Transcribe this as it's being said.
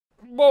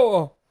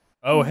Whoa.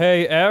 Oh,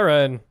 hey,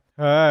 Aaron.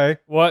 Hi.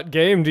 What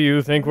game do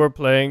you think we're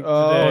playing today?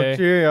 Oh,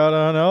 gee, I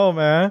don't know,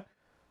 man.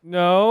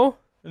 No?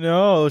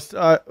 No,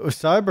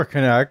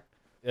 CyberConnect.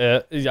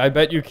 Yeah, I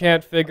bet you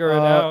can't figure it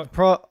out.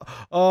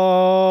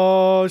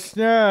 Oh,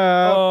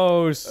 snap.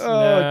 Oh, snap.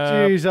 Oh,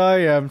 jeez,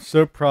 I am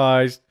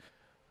surprised.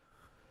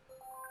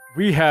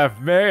 We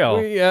have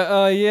mail.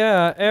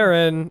 Yeah,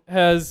 Aaron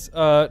has,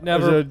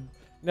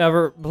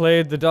 never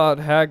played the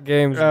 .hack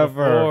games Ever.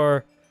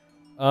 before.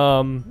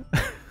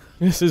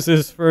 This is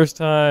his first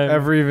time.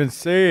 Ever even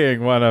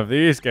seeing one of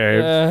these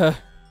games.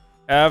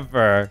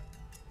 Ever.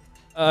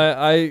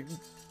 I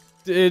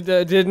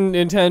didn't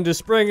intend to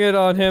spring it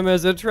on him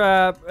as a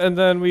trap, and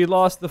then we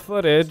lost the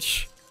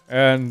footage.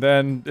 And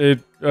then it,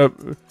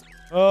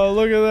 oh,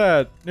 look at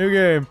that. New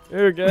game.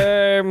 New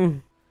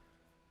game.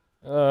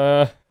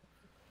 Oh,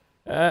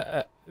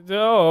 hey.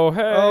 Oh,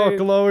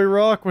 glowy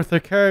rock with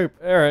a cape.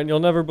 Aaron, you'll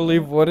never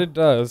believe what it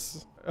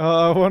does.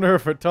 I wonder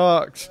if it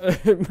talks.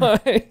 It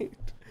might.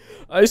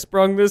 I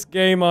sprung this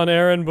game on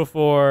Aaron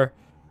before,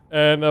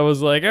 and I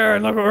was like,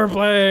 Aaron, look what we're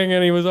playing,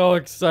 and he was all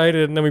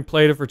excited, and then we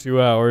played it for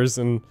 2 hours,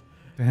 and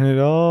it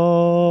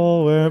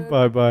all went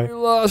bye-bye. We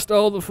lost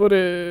all the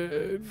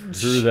footage.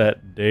 Through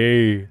that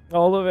day.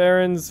 All of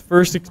Aaron's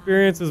first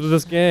experiences with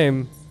this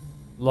game.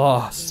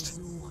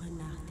 Lost.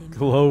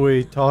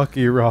 Glowy,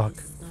 talky rock.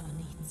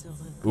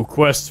 Who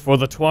quests for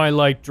the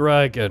Twilight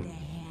Dragon.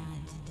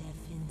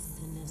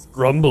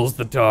 Grumbles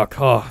the Dark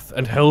Hearth,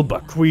 and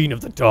Helba, Queen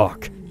of the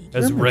Dark,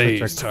 has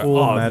raised such a her cool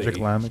army. magic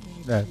language.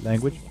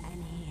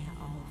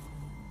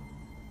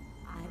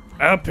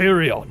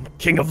 Aperion,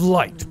 King of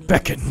Light,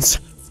 beckons.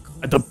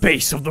 At the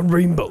base of the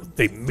rainbow,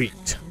 they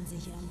meet.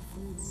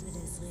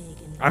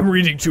 I'm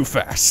reading too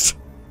fast.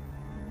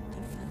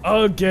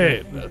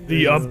 Again,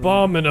 the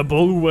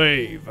abominable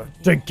wave.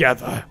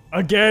 Together.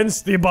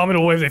 Against the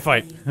abominable wave, they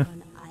fight.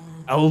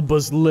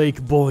 Alba's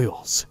lake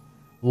boils.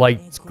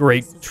 Light's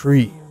great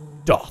tree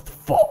doth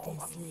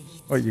fall.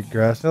 What,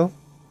 Yggdrasil?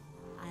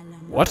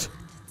 What?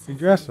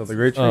 Yggdrasil, the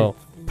great tree. Oh.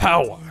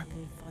 Power.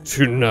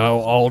 To now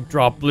all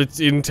droplets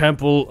in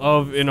temple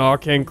of in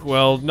arcane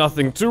quell,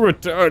 nothing to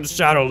return,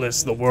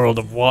 shadowless the world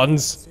of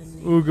ones.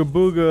 Ooga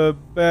booga,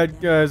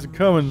 bad guys are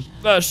coming.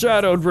 The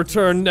shadowed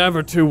return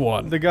never to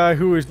one. The guy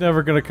who is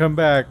never gonna come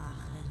back.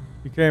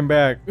 He came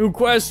back. Who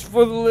quest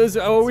for the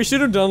lizard. Oh, we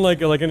should have done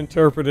like an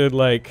interpreted so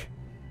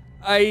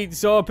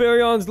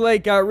Aperion's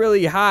lake got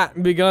really hot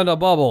and begun to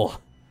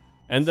bubble.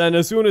 And then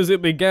as soon as it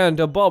began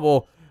to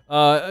bubble,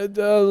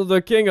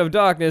 the King of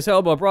Darkness,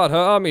 Helba, brought her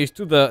armies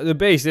to the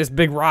base, this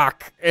big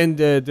rock, and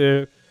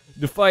the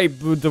fight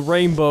with the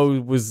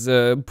rainbow was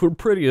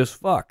pretty as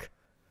fuck.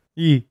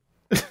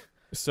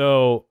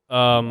 So,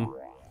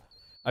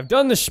 I've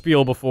done this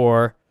spiel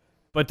before,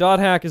 but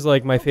 .hack is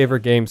like my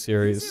favorite game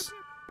series.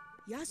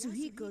 No,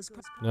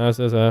 it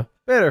says,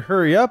 Better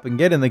hurry up and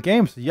get in the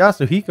game so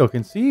Yasuhiko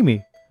can see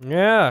me.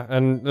 Yeah,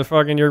 and the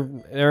fucking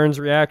Aaron's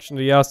reaction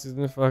to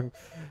Yasu's fucking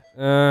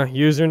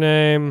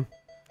username.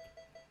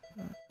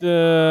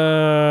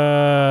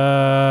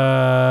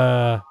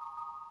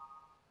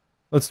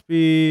 Let's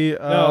be.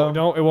 No,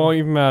 don't. It won't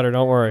even matter.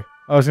 Don't worry.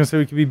 I was gonna say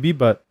we could be B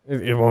butt.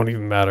 It won't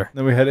even matter.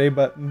 Then we had A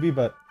butt and B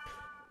butt.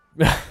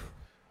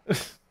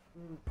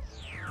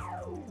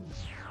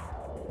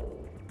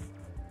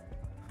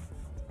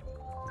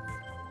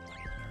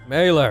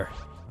 Mailer.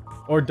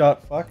 Or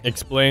 .fuck.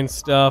 Explain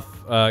stuff.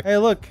 Hey,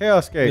 look,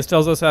 Chaos Gate. This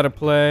tells us how to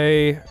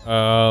play.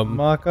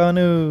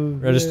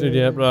 Makanu. Registered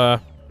yet, blah.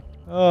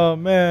 Oh,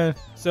 man.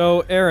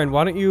 So, Aaron,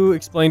 why don't you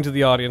explain to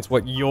the audience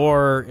what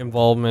your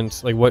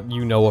involvement, like what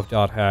you know of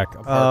 .hack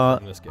apart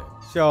from this game?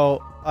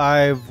 So,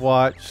 I've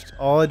watched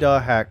all of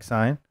 .hack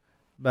Sign.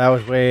 That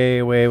was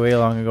way, way, way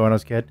long ago when I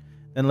was a kid.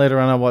 Then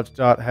later on I watched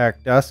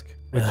 .hack Dusk,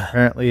 which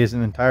apparently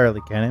isn't entirely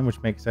canon, which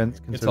makes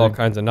sense. It's all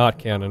kinds of not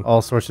canon.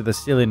 All sorts of the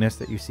silliness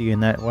that you see in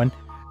that one.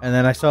 And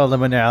then I saw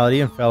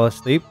Liminality and fell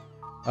asleep,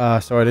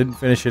 so I didn't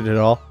finish it at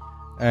all.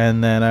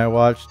 And then I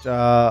watched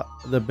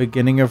the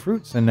beginning of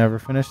Roots and never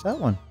finished that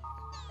one.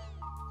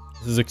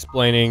 This is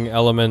explaining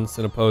elements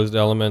and opposed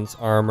elements,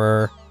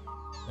 armor,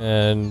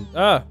 and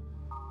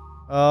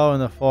Oh,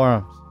 and the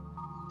forums.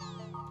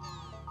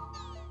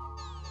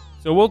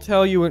 So we'll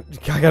tell you. I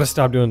gotta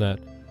stop doing that.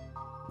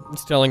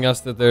 It's telling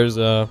us that there's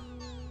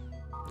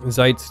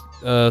Zeit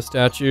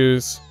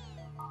statues.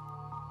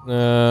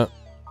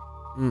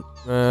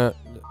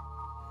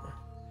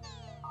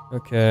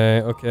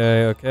 Okay.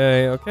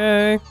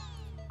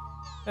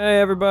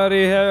 Hey,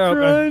 everybody. Hey,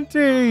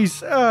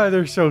 Grunties! Ah,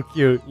 they're so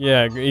cute.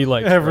 Yeah, he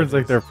likes Everyone's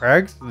like, they're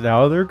prags.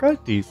 Now they're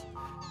grunties.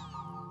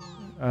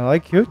 I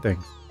like cute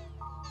things.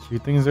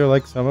 Cute things are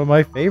like some of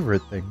my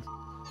favorite things.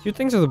 Cute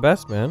things are the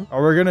best, man.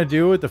 Are we gonna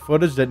do with the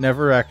footage that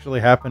never actually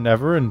happened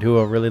ever and do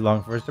a really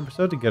long first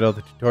episode to get all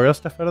the tutorial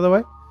stuff out of the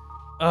way?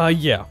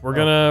 Yeah. We're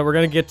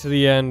gonna get to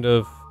the end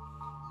of.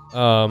 So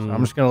I'm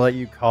just gonna let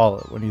you call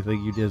it when you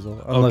think you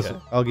dizzle. Unless Okay.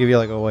 I'll give you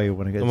like a way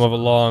when it gets. Some of a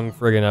long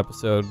friggin'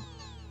 episode.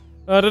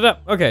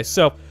 Okay,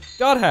 so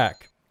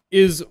 .hack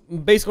is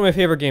basically my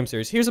favorite game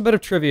series. Here's a bit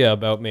of trivia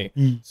about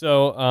me.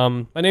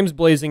 So, my name's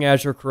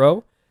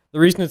BlazingAzureCrow, The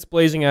reason it's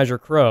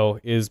BlazingAzureCrow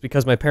is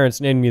because my parents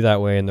named me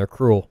that way and they're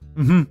cruel.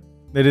 Mm-hmm.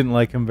 They didn't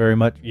like him very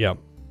much. Yeah.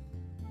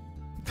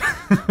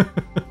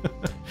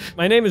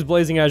 My name is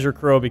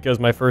BlazingAzureCrow because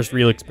my first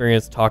real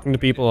experience talking to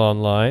people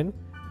online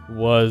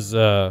was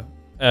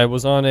I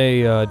was on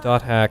a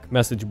 .hack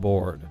message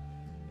board,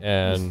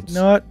 and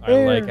I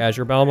like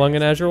Azure Balmung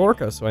and Azure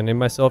Orca, so I named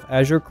myself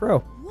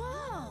AzureCrow.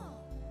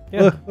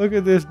 Yeah. Look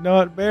at this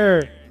not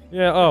bear.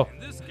 Yeah. Oh.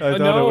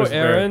 No,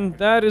 Aaron,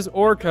 that is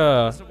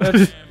Orca.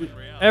 That's,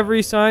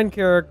 every sign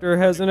character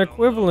has an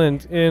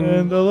equivalent in.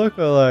 And the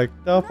look-alike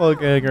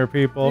doppelganger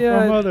people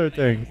from other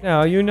things.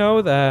 Now you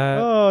know that.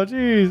 Oh,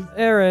 jeez.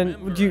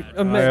 Aaron, would you?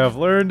 I have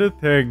learned a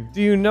thing.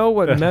 Do you know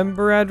what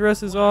member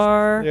addresses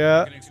are?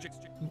 Yeah.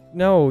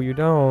 No, you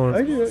don't.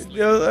 I do.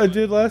 Yeah, I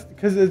did last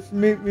because it's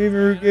me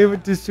who gave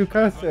it to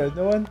Sukasa.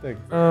 The one thing.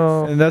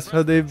 Oh. And that's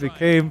how they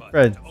became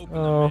friends.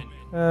 Oh.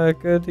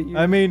 Good that you.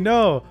 I mean,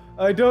 no.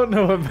 I don't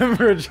know what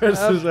member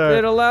addresses are.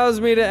 It allows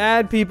me to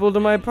add people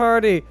to my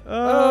party.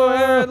 Oh,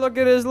 Aaron, look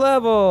at his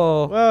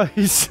level. Wow,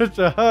 he's such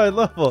a high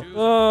level.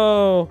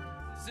 Oh,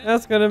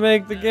 that's gonna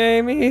make the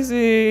game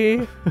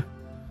easy.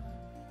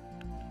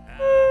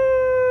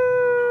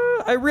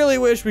 I really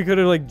wish we could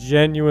have, like,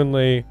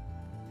 genuinely...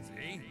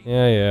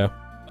 Yeah.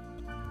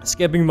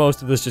 Skipping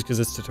most of this just because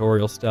it's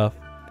tutorial stuff.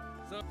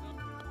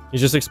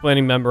 He's just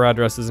explaining member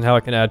addresses and how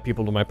I can add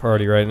people to my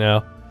party right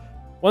now.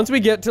 Once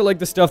we get to, like,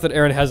 the stuff that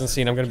Aaron hasn't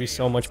seen, I'm gonna be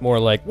so much more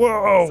like,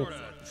 whoa!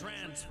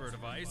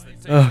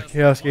 Oh,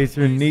 Chaos Gates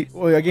are neat.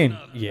 Well, again,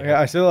 yeah.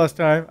 I said last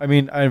time, I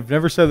mean, I've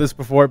never said this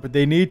before, but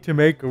they need to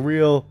make a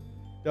real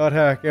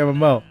 .hack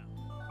MMO.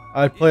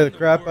 I'd play the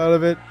crap out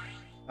of it.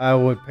 I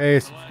would pay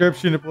a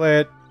subscription to play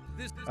it.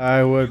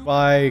 I would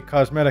buy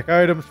cosmetic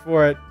items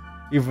for it,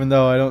 even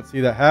though I don't see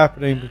that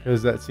happening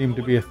because that seemed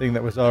to be a thing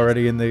that was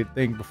already in the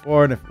thing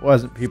before, and if it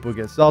wasn't, people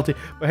get salty.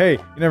 But hey,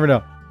 you never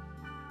know.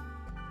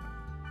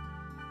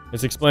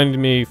 It's explaining to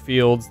me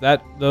fields,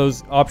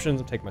 those options,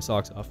 I'm taking my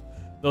socks off.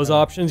 Those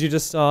options you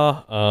just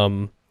saw,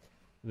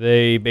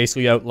 they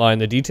basically outline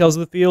the details of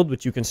the field,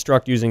 which you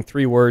construct using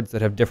 3 words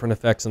that have different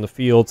effects on the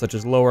field, such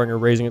as lowering or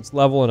raising its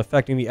level and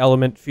affecting the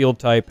element, field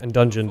type, and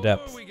dungeon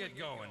depth.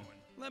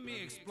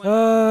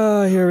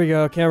 Here we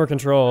go, camera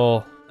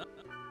control.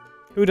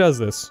 Who does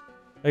this?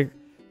 Like,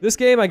 this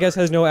game, I guess,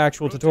 has no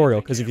actual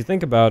tutorial, because if you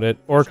think about it,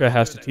 Orca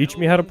has to teach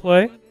me how to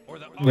play.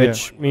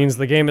 Which means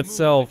the game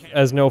itself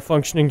has no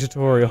functioning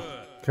tutorial.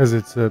 Because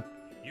it's a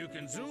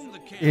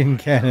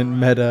in-canon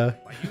meta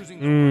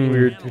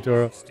weird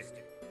tutorial.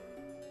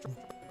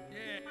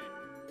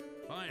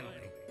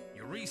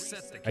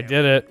 I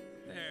did it.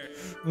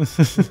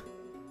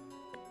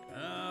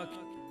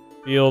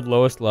 Field,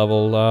 lowest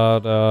level, da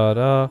da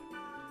da.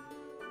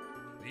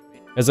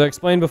 As I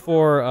explained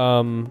before,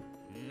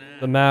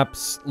 the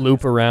maps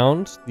loop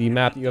around. The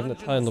map that you have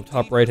in the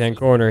top right-hand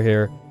corner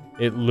here,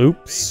 it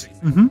loops.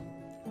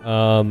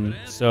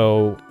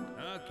 So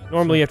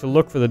normally you have to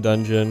look for the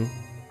dungeon.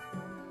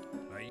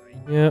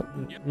 Yep.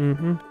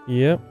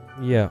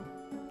 Yep.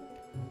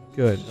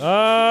 Good.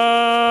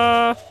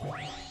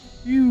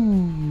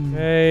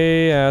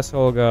 Hey,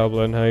 asshole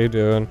goblin, how you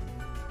doing?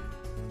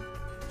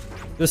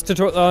 This the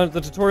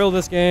tutorial of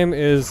this game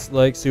is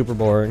like super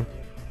boring.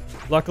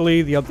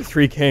 Luckily, the other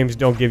 3 games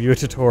don't give you a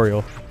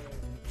tutorial.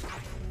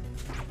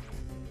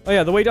 Oh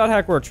yeah, the way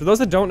 .hack works. For those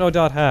that don't know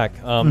 .hack,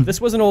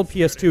 this was an old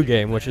PS2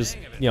 game, which is,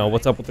 you know,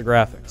 what's up with the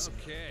graphics.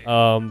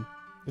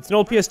 It's an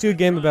old PS2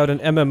 game about an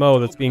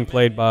MMO that's being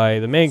played by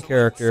the main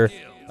character,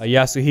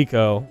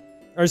 Yasuhiko.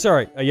 Or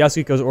sorry,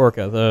 Yasuhiko's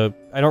Orca.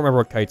 I don't remember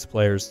what Kite's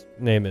player's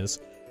name is.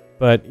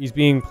 But he's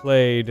being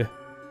played...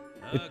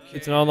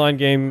 It's an online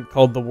game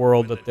called The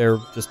World that they're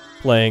just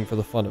playing for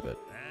the fun of it.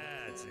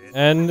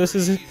 And this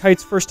is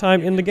Kite's first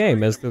time in the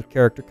game as the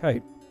character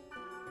Kite.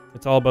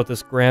 It's all about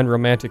this grand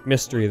romantic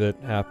mystery that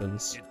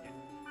happens.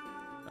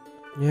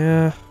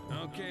 Yeah.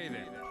 Okay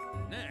then.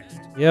 Next.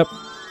 Yep.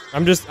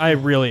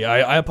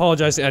 I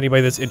apologize to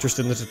anybody that's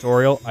interested in the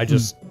tutorial. I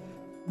just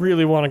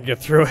really want to get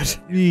through it.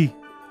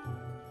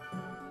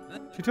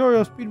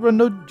 Tutorial speedrun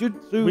no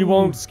jutsu. We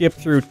won't skip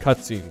through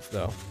cutscenes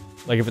though.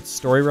 Like if it's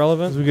story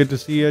relevant. We get to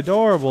see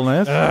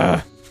adorableness.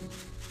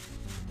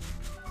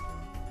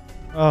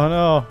 Oh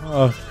no.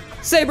 Oh.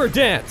 Saber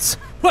dance!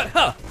 What?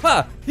 Ha!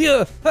 Ha!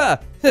 Yeah! Ha!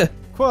 Huh.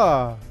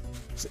 Qua.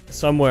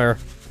 Somewhere,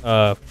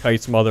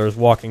 Kite's mother is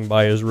walking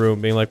by his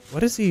room being like,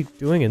 what is he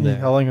doing in there?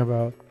 Yelling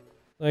about.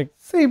 Like,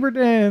 saber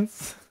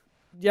dance.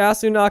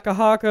 Yasu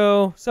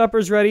Nakahako,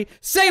 supper's ready.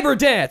 Saber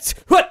dance!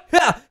 What?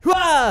 Ha!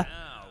 Wah!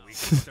 Now we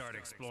can start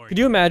exploring. Could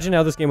you imagine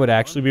how this game would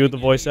actually be with the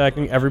voice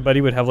acting?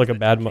 Everybody would have like a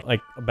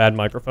bad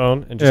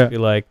microphone and just be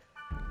like,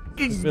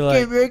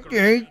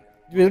 Saber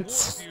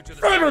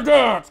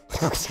dance!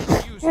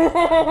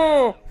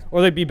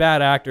 Or they'd be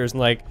bad actors and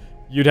like,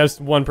 you'd have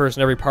one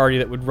person every party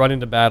that would run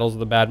into battles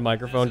with a bad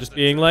microphone just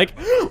being like,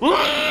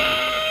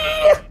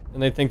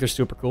 and they think they're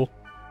super cool.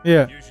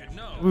 Yeah,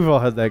 we've all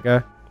had that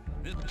guy.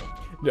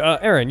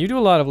 Aaron, you do a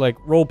lot of like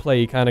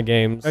role-play kind of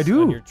games. I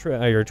do. On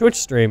your Twitch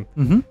stream.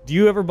 Mm-hmm. Do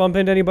you ever bump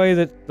into anybody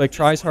that like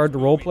tries hard to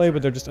roleplay,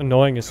 but they're just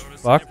annoying as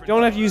fuck? You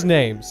don't have to use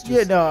names.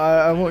 Yeah, no,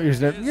 I won't use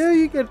that. Yeah,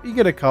 you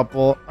get a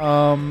couple.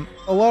 A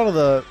lot of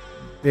the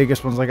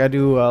biggest ones, like I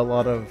do a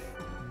lot of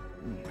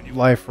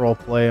life role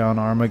play on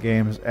Arma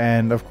games,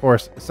 and of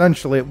course,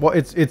 essentially, well,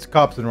 it's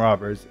cops and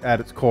robbers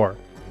at its core,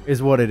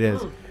 is what it is.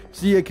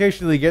 So you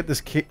occasionally get this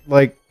kid,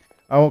 like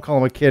I won't call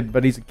him a kid,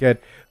 but he's a kid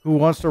who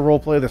wants to role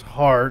play this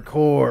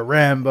hardcore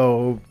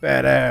Rambo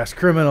badass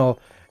criminal,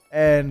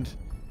 and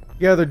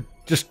he either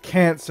just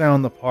can't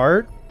sound the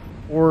part,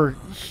 or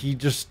he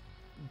just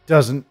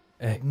doesn't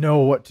know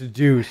what to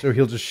do, so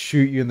he'll just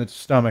shoot you in the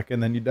stomach,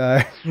 and then you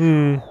die,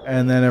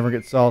 and then everyone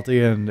gets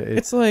salty, and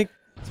it's like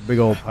it's a big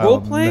old pile.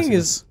 Role-playing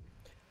is...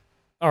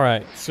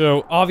 Alright,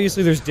 so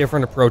obviously there's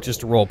different approaches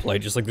to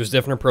roleplay, just like there's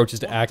different approaches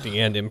to acting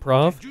and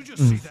improv.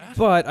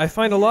 But I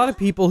find a lot of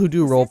people who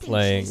do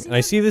role-playing, and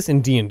I see this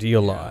in D&D a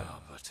lot.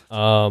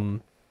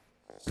 Man,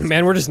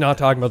 we're just not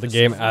talking about the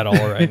game at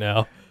all right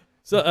now.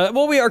 So,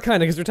 well, we are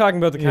kind of, because we're talking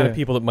about the kind of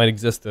people that might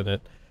exist in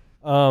it.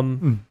 A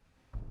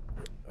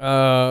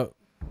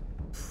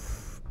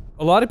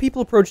lot of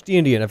people approach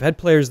D&D, and I've had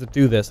players that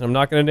do this, and I'm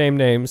not going to name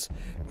names,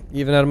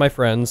 even out of my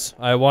friends.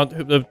 I want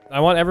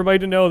everybody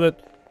to know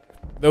that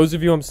those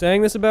of you I'm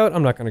saying this about,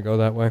 I'm not going to go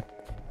that way.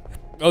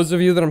 Those of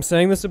you that I'm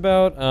saying this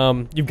about,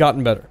 you've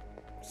gotten better.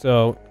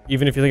 So,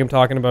 even if you think I'm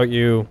talking about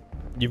you,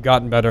 you've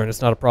gotten better and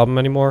it's not a problem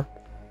anymore.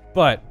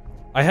 But,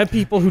 I have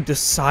people who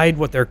decide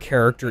what their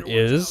character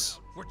is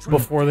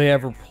before they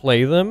ever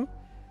play them.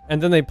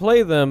 And then they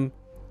play them,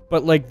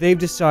 but like they've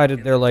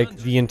decided they're like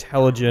the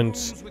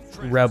intelligent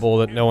rebel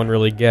that no one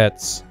really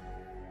gets.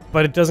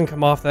 But it doesn't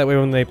come off that way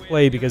when they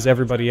play because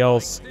everybody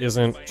else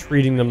isn't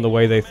treating them the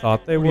way they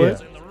thought they would.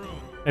 Yeah.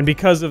 And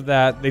because of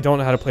that, they don't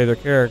know how to play their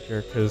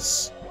character,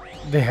 because...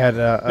 They had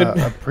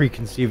a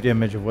preconceived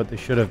image of what they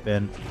should have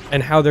been.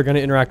 And how they're going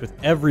to interact with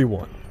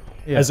everyone.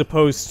 Yeah. As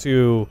opposed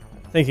to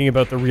thinking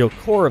about the real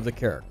core of the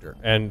character,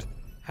 and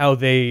how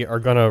they are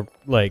going to,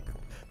 like...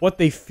 What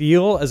they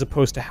feel, as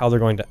opposed to how they're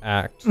going to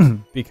act.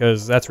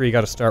 Because that's where you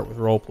got to start with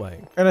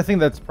role-playing. And I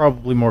think that's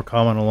probably more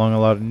common along a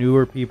lot of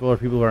newer people, or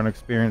people who aren't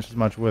experienced as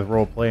much with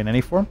role-play in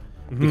any form.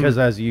 Because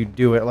as you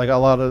do it, like a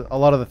lot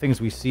of the things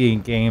we see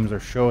in games or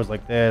shows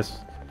like this...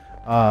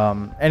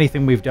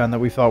 anything we've done that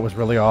we thought was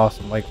really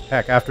awesome, like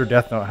heck, after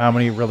Death Note, how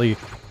many really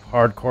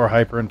hardcore,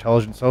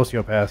 hyper-intelligent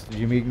sociopaths did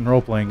you meet in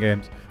role-playing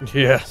games?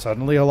 Yeah,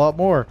 suddenly a lot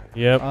more.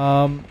 Yep.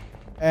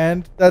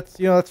 And that's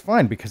that's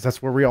fine, because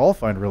that's where we all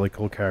find really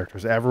cool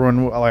characters.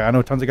 Everyone, like I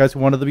know tons of guys who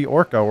wanted to be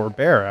Orca or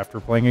Bear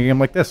after playing a game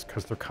like this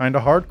because they're kind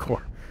of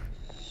hardcore.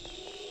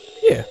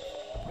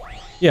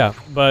 Yeah,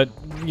 but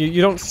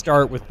you don't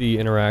start with the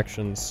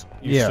interactions.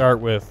 You start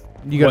with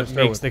what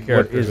makes the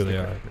character who they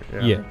are.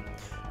 Yeah.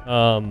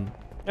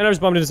 And I was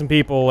bumped into some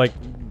people, like,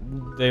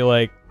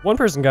 one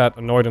person got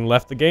annoyed and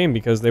left the game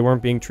because they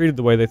weren't being treated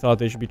the way they thought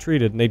they should be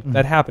treated, and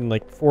that happened,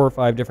 like, 4 or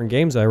 5 different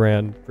games I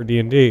ran for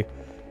D&D.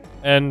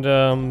 And,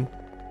 I don't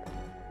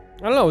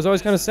know, it was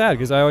always kind of sad,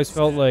 because I always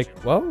felt like,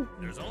 well,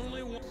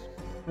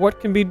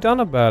 what can be done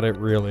about it,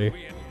 really?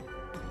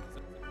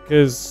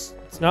 Because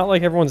it's not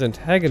like everyone's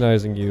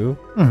antagonizing you,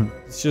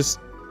 it's just,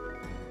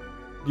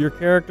 your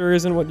character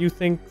isn't what you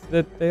think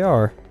that they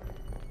are.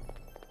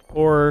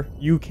 Or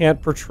you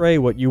can't portray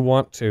what you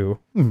want to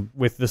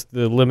with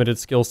the limited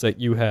skill set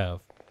you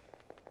have.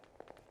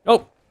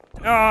 Oh!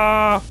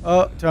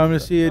 Oh, time to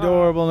see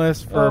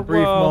adorableness for a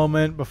brief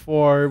moment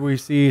before we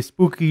see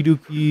spooky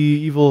dooky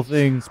evil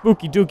things.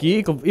 Spooky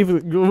dooky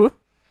evil.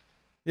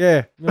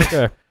 Yeah.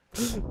 Okay.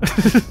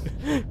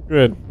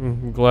 Good.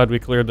 I'm glad we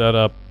cleared that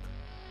up.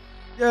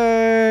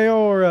 Yay,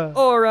 Aura!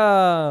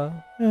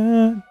 Aura!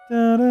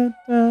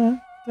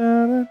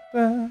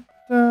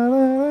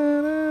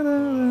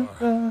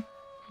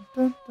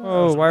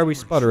 Oh, why are we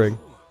sputtering?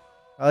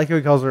 I like how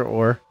he calls her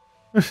Or.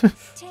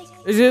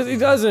 He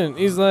doesn't.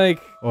 He's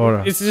like,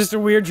 Aura. It's just a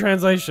weird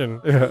translation.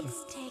 Yeah.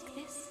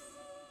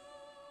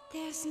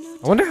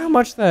 I wonder how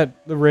much the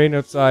rain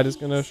outside is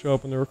gonna show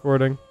up in the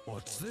recording.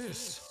 What's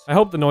this? I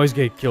hope the noise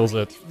gate kills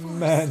it.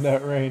 Man,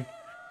 that rain.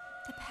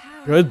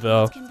 Good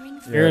though.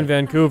 Here in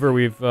Vancouver,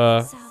 we've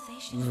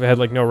had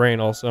like no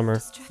rain all summer.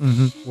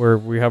 Where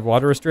we have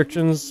water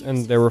restrictions,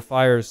 and there were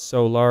fires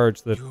so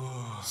large that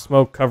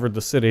smoke covered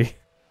the city.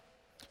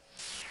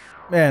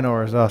 Man,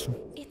 Aura's awesome.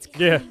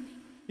 Yeah.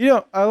 You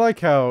know, I like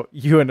how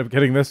you end up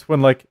getting this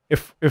when, like,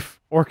 if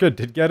Orca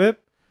did get it,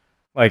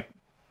 like,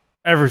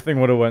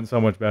 everything would have went so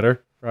much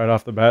better right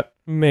off the bat.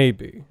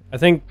 Maybe. I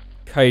think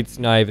Kite's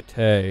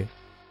naivete.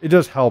 It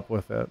does help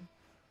with it.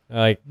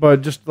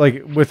 But just,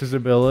 like, with his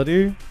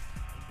ability,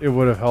 it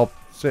would have helped.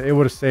 It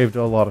would have saved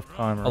a lot of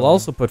time. I'll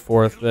also put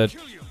forth that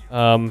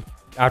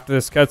after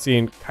this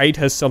cutscene, Kite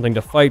has something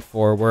to fight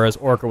for, whereas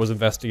Orca was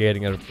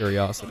investigating out of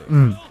curiosity.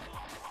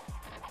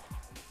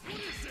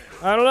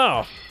 I don't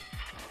know.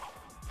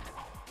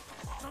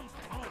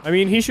 I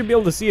mean, he should be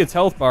able to see its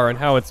health bar and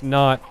how it's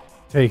not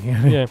taking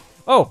it. Yeah.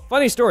 Oh,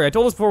 funny story. I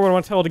told this before, but I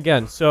want to tell it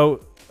again.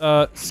 So,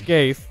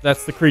 Skaith,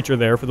 that's the creature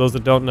there, for those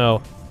that don't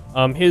know,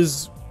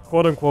 his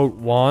quote-unquote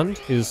wand,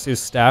 his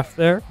staff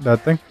there,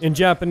 That thing? in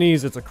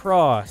Japanese it's a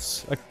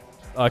cross,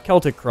 a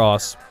Celtic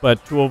cross,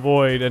 but to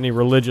avoid any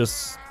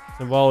religious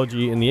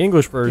symbology in the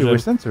English version, It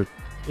was censored.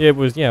 it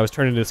was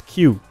turned into this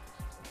Q.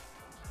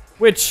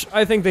 Which,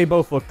 I think they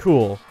both look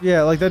cool.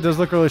 Yeah, like that does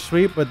look really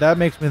sweet, but that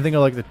makes me think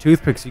of like the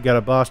toothpicks you got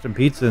at Boston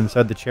Pizza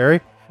inside the cherry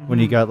when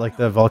you got like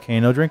the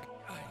volcano drink.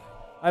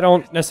 I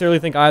don't necessarily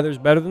think either's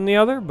better than the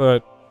other,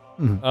 but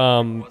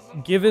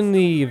given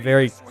the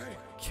very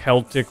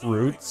Celtic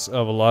roots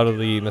of a lot of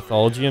the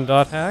mythology in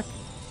Dot Hack,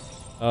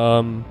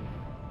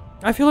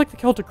 I feel like the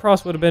Celtic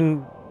cross would have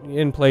been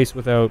in place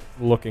without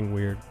looking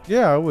weird.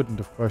 Yeah, I wouldn't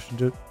have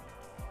questioned it.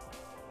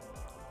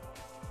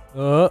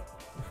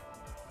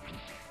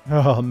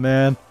 Oh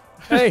man.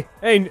 hey,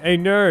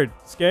 nerd,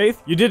 Skaith,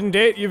 you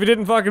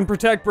didn't fucking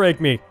protect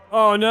break me.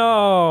 Oh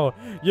no,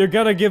 you're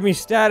gonna give me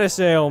status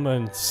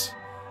ailments.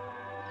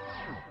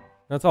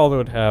 That's all that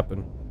would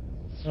happen.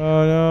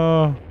 Oh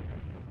no.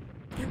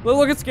 Well,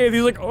 look at Skaith,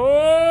 he's like,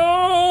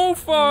 oh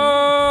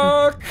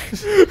fuck.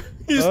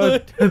 He's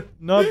like,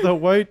 Not the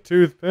white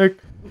toothpick.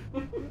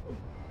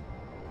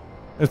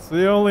 It's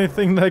the only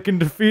thing that can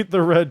defeat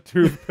the red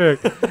toothpick.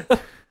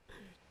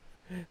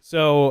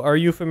 So, are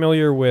you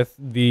familiar with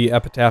the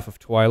Epitaph of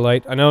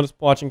Twilight? I noticed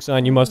watching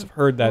Sign, you must have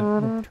heard that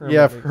term.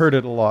 Yeah, I've heard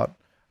it a lot.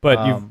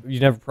 But you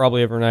never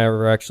probably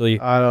ever actually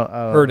I don't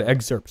heard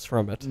excerpts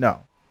from it.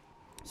 No.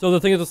 So the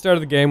thing at the start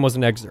of the game was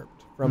an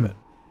excerpt from it.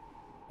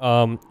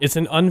 It's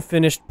an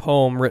unfinished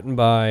poem written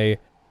by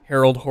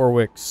Harold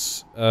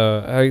Horwick's,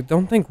 I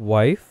don't think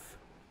wife?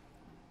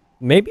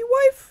 Maybe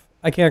wife?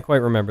 I can't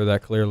quite remember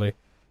that clearly.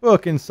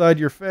 Look inside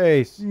your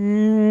face.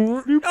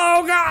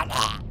 Oh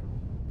god!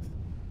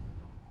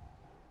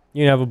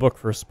 You can have a book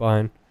for a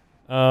spine.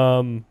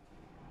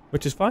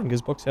 Which is fine,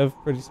 because books have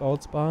pretty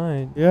solid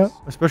spines. Yeah,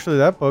 especially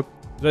that book.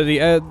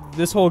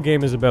 This whole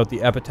game is about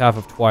the Epitaph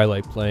of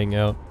Twilight playing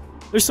out.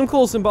 There's some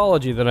cool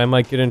symbology that I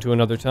might get into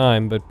another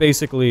time, but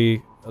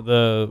basically,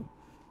 the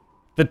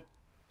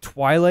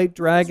Twilight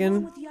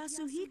Dragon...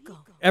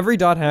 Every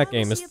Dot Hack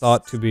game is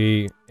thought to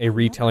be a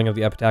retelling of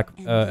the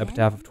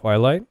Epitaph of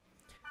Twilight.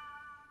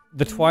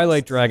 The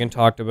Twilight Dragon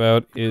talked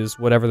about is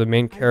whatever the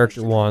main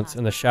character wants,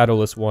 and the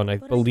Shadowless one, I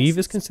believe,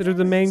 is considered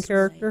the main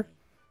character.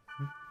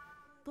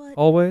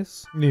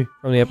 Always? Yeah.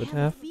 From the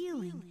Epitaph.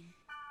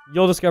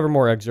 You'll discover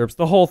more excerpts.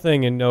 The whole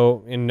thing in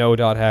no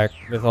Dot Hack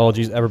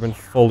mythology has ever been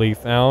fully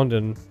found,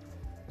 and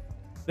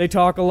they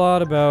talk a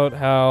lot about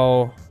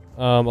how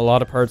a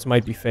lot of parts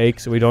might be fake,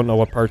 so we don't know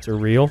what parts are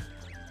real.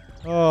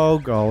 Oh,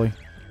 golly.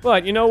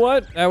 But you know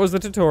what? That was the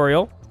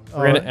tutorial.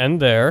 We're going to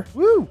end there.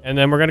 Woo! And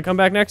then we're going to come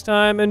back next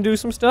time and do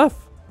some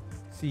stuff.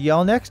 See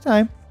y'all next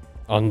time.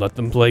 On Let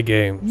Them Play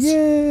Games.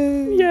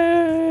 Yay! Yay!